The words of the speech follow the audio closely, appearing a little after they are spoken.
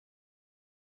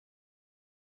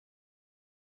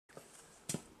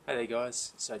Hey there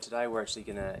guys, so today we're actually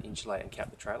going to insulate and cap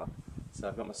the trailer. So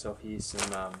I've got myself here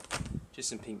just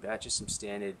some pink bat, just some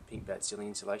standard pink bat ceiling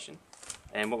insulation.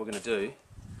 And what we're going to do,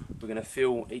 we're going to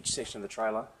fill each section of the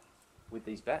trailer with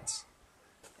these bats.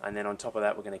 And then on top of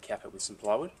that we're going to cap it with some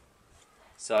plywood.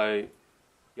 So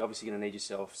you're obviously going to need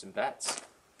yourself some bats.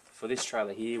 For this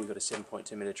trailer here we've got a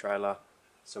 7.2 metre trailer,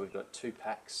 so we've got 2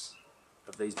 packs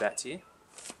of these bats here.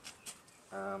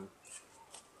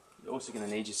 You're also going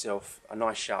to need yourself a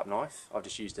nice sharp knife. I've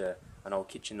just used an old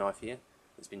kitchen knife here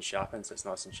that's been sharpened, so it's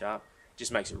nice and sharp. It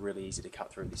just makes it really easy to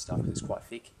cut through this stuff because it's quite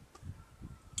thick.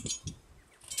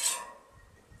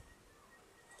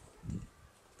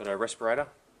 Got a respirator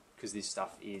because this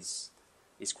stuff is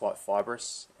quite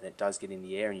fibrous and it does get in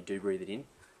the air and you do breathe it in.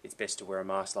 It's best to wear a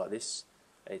mask like this.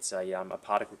 It's a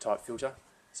particle type filter,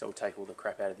 so it will take all the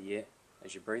crap out of the air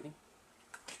as you're breathing.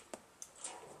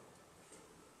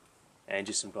 And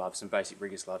just some gloves, some basic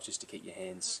rigger's gloves, just to keep your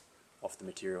hands off the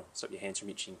material, stop your hands from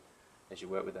itching as you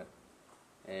work with it.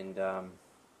 And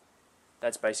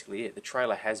that's basically it. The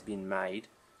trailer has been made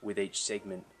with each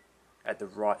segment at the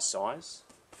right size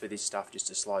for this stuff just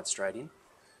to slide straight in.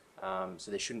 So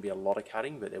there shouldn't be a lot of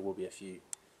cutting, but there will be a few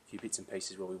bits and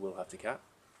pieces where we will have to cut.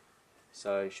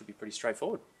 So it should be pretty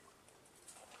straightforward.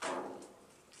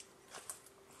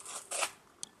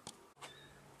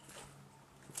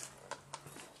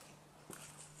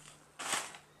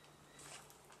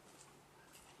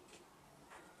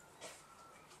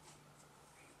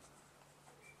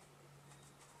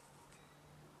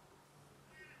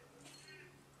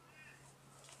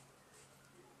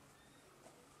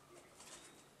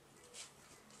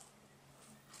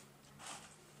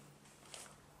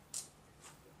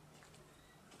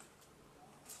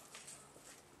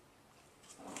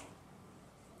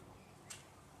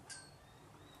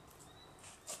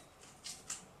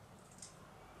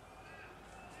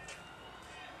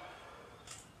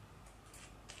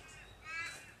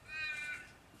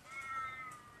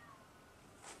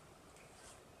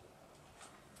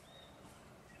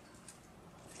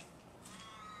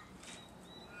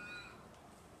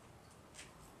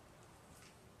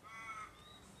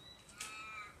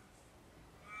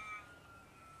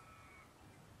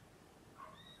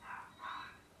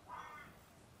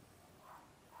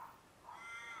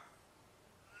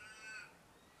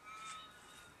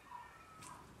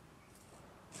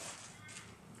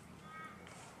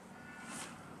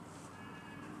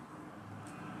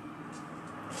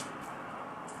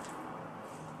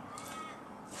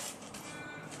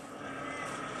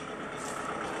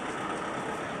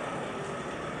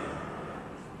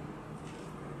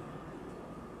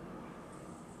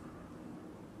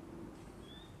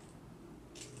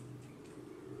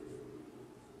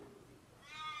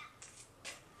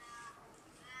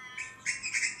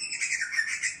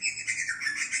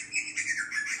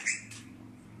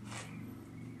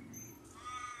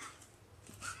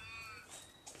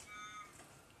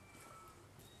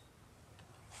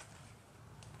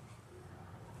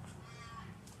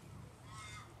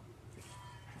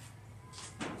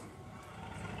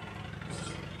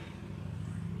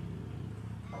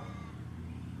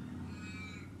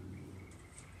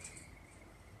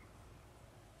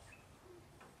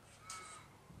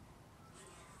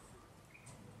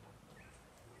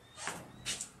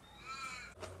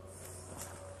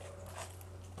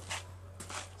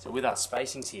 So with our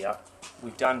spacings here,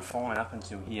 we've done fine up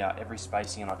until here. Every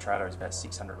spacing on our trailer is about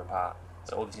 600 apart.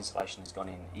 So all this insulation has gone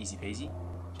in easy peasy,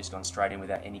 just gone straight in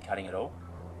without any cutting at all.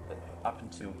 But up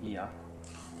until here,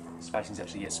 spacings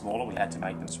actually get smaller. We had to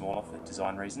make them smaller for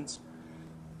design reasons.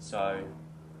 So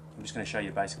I'm just going to show you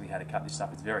basically how to cut this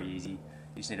stuff. It's very easy.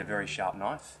 You just need a very sharp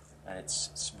knife and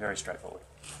it's very straightforward.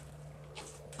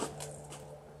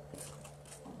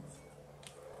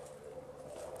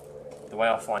 The way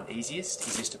I find easiest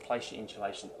is just to place your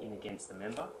insulation in against the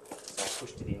member. So I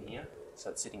pushed it in here, so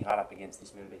it's sitting hard up against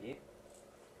this member here.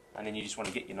 And then you just want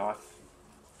to get your knife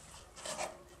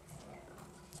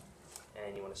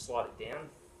and you want to slide it down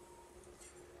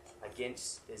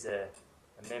against, there's a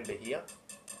member here,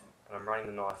 and I'm running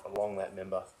the knife along that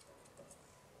member.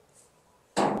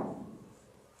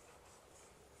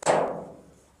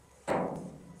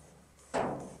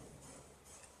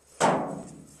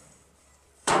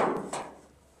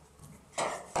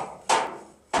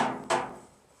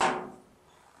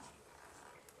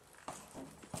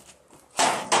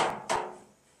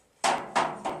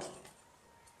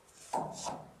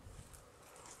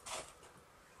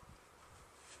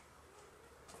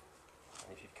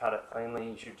 If you've cut it cleanly,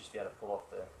 you should just be able to pull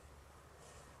off the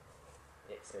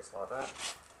excess like that,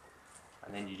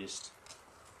 and then you just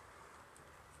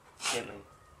gently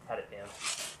pat it down.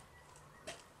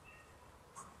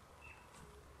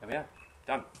 There we are,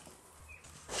 done.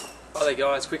 Hi there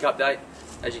guys, quick update.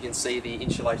 As you can see, the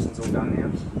insulation's all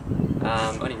done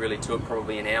now. Only really took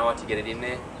probably an hour to get it in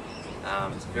there.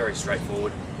 It's very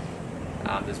straightforward.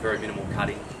 There's very minimal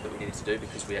cutting that we needed to do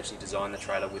because we actually designed the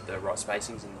trailer with the right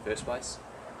spacings in the first place.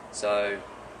 So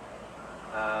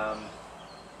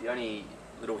the only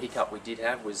little hiccup we did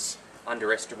have was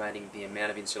underestimating the amount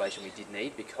of insulation we did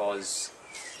need, because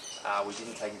we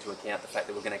didn't take into account the fact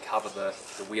that we're going to cover the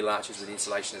wheel arches with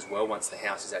insulation as well once the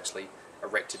house is actually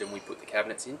erected and we put the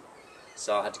cabinets in.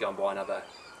 So I had to go and buy another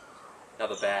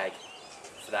bag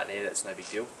for that there. That's no big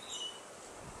deal.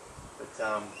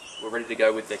 But we're ready to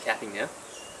go with the capping now.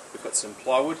 We've got some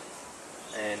plywood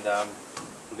and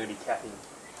we're going to be capping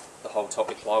the whole top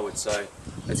with plywood, so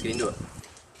let's get into it.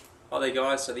 Hi there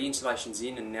guys, so the insulation's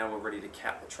in and now we're ready to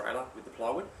cap the trailer with the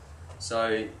plywood.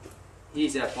 So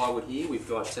here's our plywood here. We've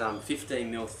got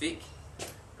 15mm thick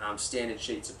standard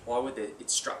sheets of plywood.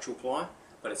 It's structural ply,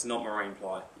 but it's not marine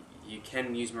ply. You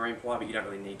can use marine ply, but you don't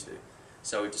really need to.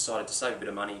 So we've decided to save a bit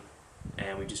of money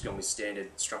and we've just gone with standard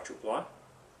structural ply.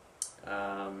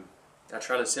 Our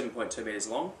trailer is 7.2 metres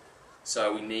long,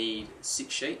 so we need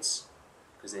 6 sheets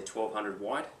because they're 1200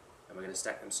 wide, and we're going to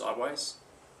stack them sideways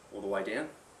all the way down.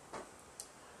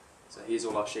 So here's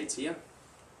all our sheets here.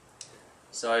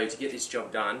 So to get this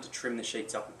job done, to trim the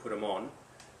sheets up and put them on,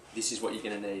 this is what you're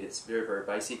going to need. It's very, very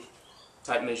basic.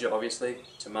 Tape measure, obviously,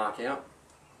 to mark out.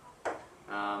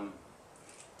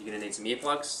 You're going to need some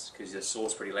earplugs because the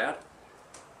saw's pretty loud.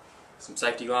 Some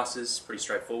safety glasses, pretty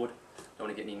straightforward. Don't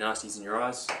want to get any nasties in your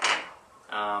eyes.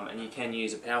 And you can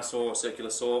use a power saw or circular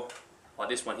saw like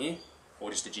this one here,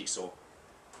 or just a jigsaw.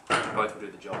 Both will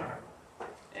do the job.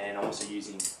 And I'm also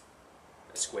using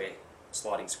a square,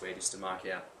 sliding square, just to mark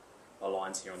out my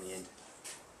lines here on the end.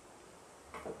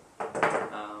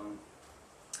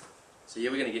 So yeah,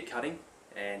 we're going to get cutting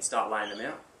and start laying them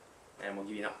out, and we'll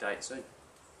give you an update soon.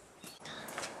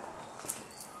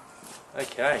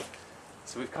 Okay,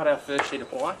 so we've cut our first sheet of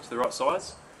ply to the right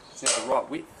size. It's now the right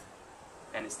width,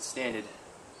 and it's the standard,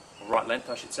 or right length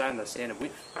I should say, and the standard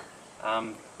width.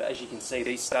 But as you can see,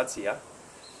 these studs here,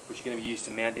 which are going to be used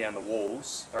to mount down the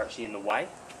walls, are actually in the way.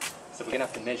 So we're going to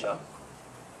have to measure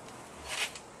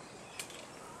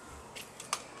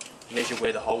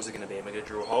where the holes are going to be, and we're going to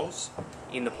drill holes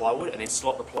in the plywood and then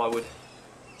slot the plywood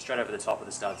straight over the top of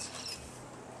the studs.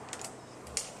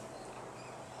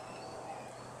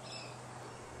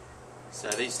 So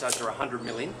these studs are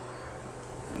 100mm in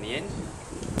from the end.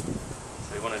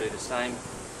 So we want to do the same.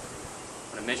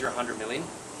 We want to measure 100mm in.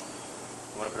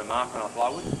 We want to put a mark on our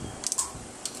plywood. And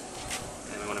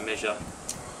then we want to measure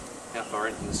how far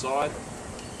in from the side.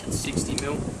 It's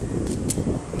 60mm.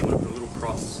 And we want to put a little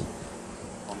cross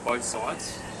on both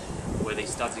sides where these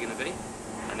studs are going to be.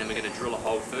 And then we're going to drill a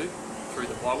hole through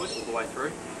the plywood all the way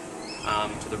through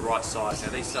to the right size. Now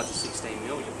these studs are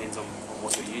 16mm, it depends on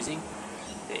what you're using.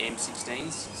 They're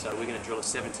M16s, so we're going to drill a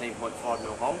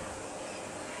 17.5mm hole.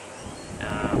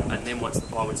 And then once the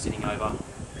plywood's sitting over,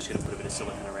 we're just going to put a bit of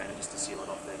silicone around it just to seal it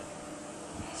off there.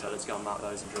 So let's go and mark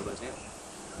those and drill those now.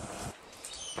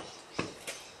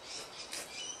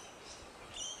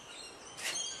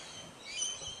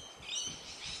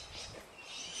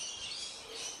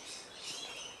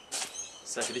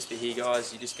 So for this bit here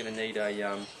guys, you're just going to need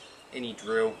any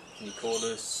drill, any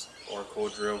cordless or a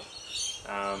cord drill,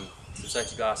 some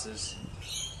safety glasses,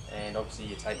 and obviously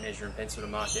your tape measure and pencil to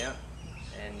mark out.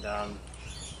 And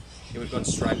here we've gone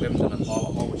straight, we haven't done a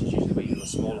pilot hole, which is usually we use a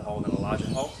smaller hole than a larger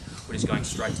hole. We're just going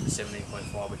straight to the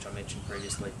 17.5, which I mentioned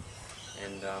previously,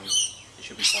 and it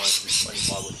should be fine for this plain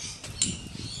plywood.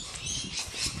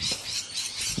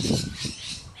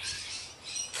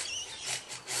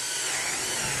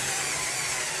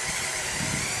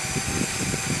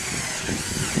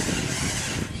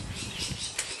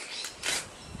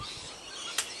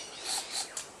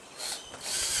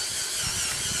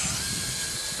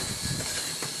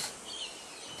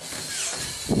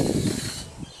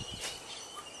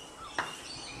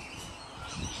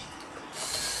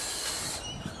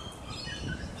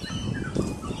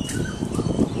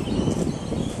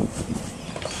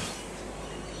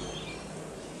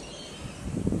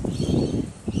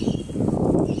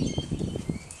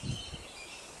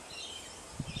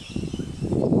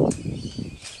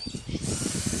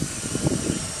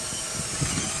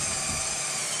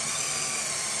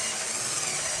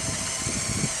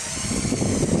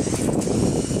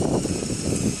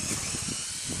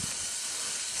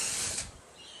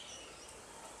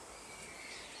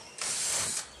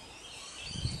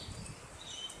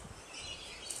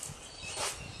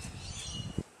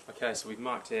 Okay, so we've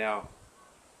marked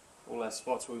all our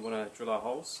spots where we want to drill our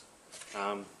holes.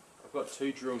 I've I've got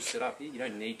 2 drills set up here. You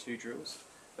don't need 2 drills,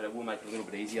 but it will make it a little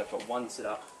bit easier. I've got one set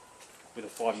up with a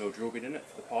 5mm drill bit in it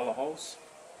for the pilot holes,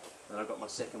 and I've got my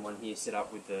second one here set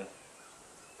up with the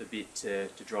bit to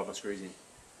drive my screws in.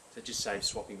 So it just saves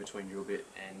swapping between drill bit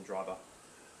and driver,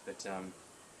 but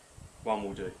one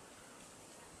will do.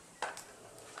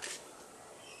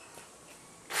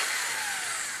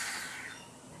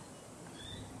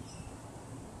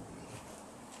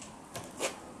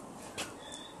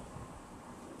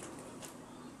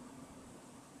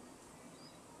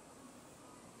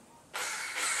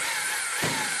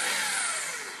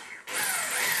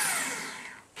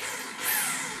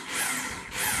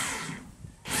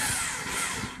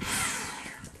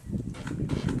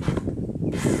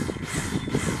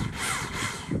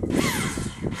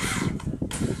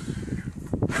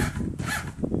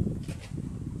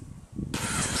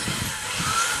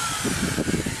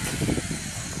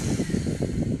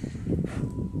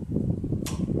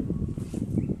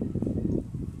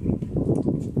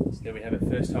 There we have it,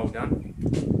 first hole done.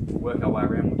 We'll work our way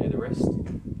around, we'll do the rest,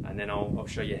 and then I'll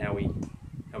show you how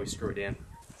we screw it down.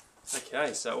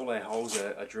 Okay, so all our holes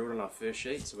are drilled on our first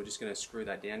sheet, so we're just going to screw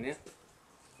that down now.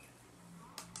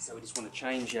 So we just want to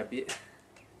change our bit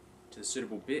to the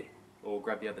suitable bit, or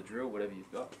grab the other drill, whatever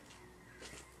you've got.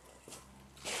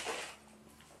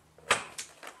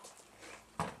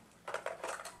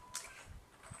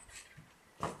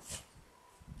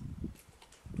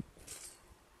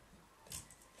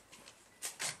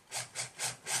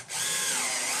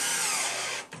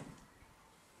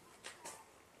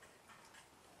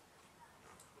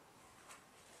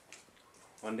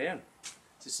 One down.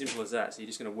 It's as simple as that. So you're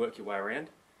just going to work your way around,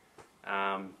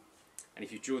 and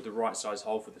if you've drilled the right size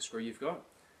hole for the screw you've got,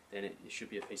 then it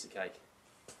should be a piece of cake.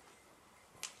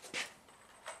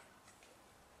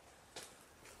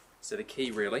 So the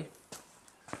key really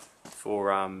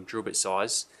for drill bit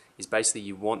size is basically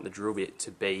you want the drill bit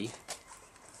to be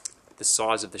the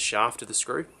size of the shaft of the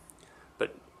screw,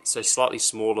 but so slightly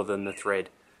smaller than the thread,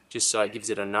 just so it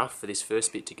gives it enough for this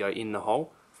first bit to go in the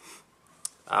hole,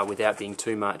 without being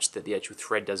too much that the actual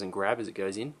thread doesn't grab as it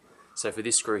goes in. So for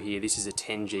this screw here, this is a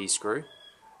 10G screw,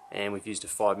 and we've used a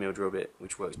 5mm drill bit,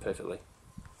 which works perfectly.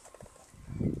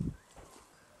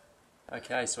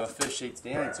 Okay, so our first sheet's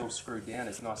down, it's all screwed down,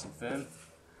 it's nice and firm.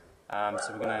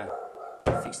 So we're going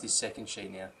to fix this second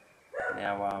sheet now.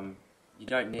 Now, you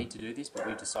don't need to do this, but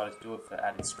we've decided to do it for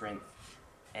added strength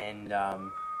and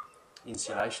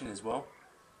insulation as well.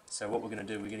 So what we're going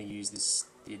to do, we're going to use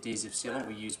the adhesive sealant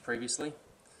we used previously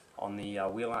on the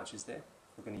wheel arches there.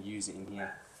 We're going to use it in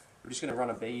here. We're just going to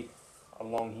run a bead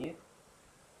along here,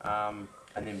 and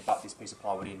then butt this piece of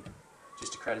plywood in,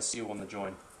 just to create a seal on the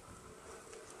join.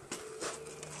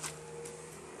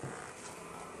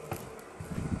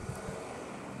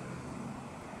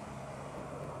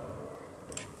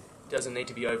 Doesn't need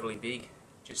to be overly big,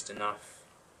 just enough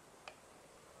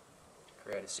to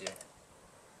create a seal.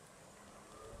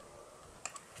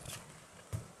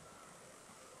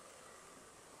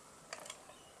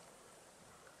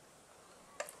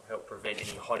 Help prevent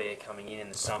any hot air coming in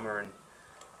the summer and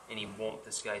any warmth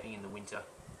escaping in the winter.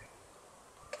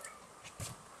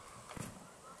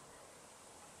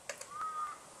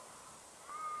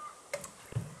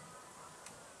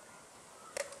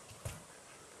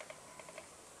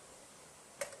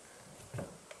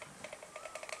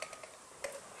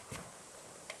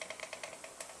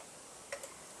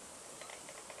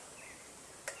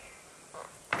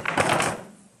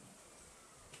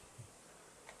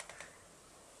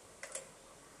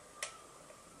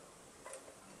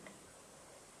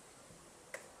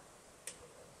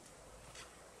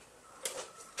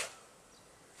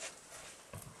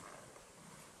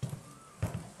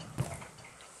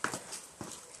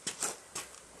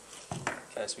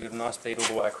 Okay, so we've got a nice bead all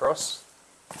the way across.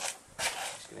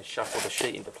 Just going to shuffle the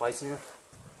sheet into place now.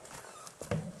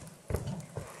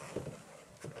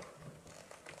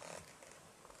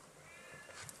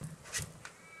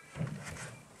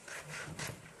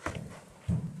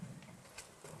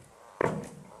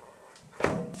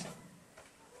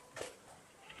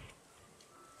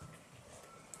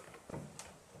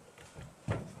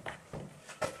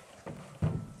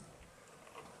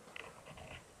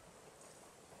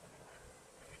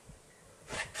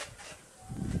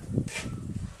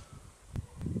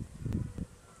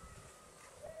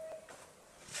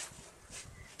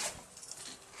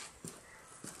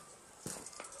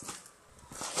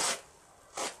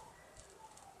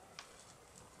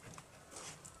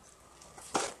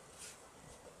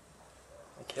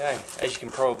 Okay, as you can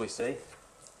probably see,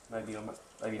 maybe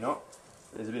not,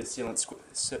 there's a bit of sealant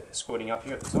squirting up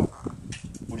here at the top.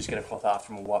 We'll just get a cloth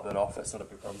after and we'll wipe that off, that's not a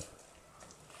big problem.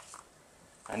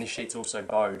 And this sheet's also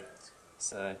bowed,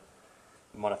 so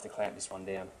we might have to clamp this one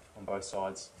down on both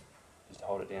sides just to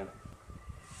hold it down.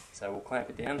 So we'll clamp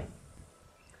it down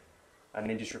and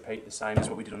then just repeat the same as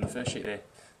what we did on the first sheet there.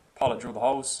 Pilot drill the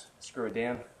holes, screw it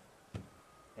down,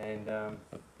 and the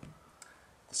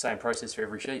same process for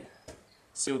every sheet.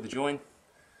 Seal the join,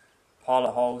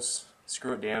 pilot holes,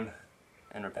 screw it down,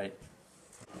 and repeat.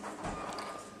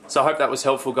 So I hope that was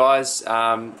helpful, guys.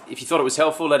 If you thought it was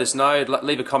helpful, let us know.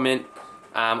 Leave a comment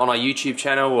on our YouTube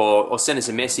channel, or send us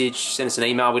a message, send us an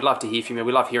email. We'd love to hear from you.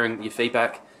 We love hearing your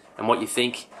feedback and what you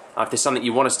think. If there's something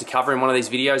you want us to cover in one of these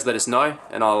videos, let us know,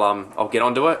 and I'll get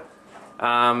onto it.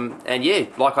 And yeah,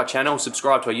 like our channel,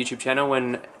 subscribe to our YouTube channel,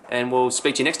 and we'll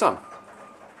speak to you next time.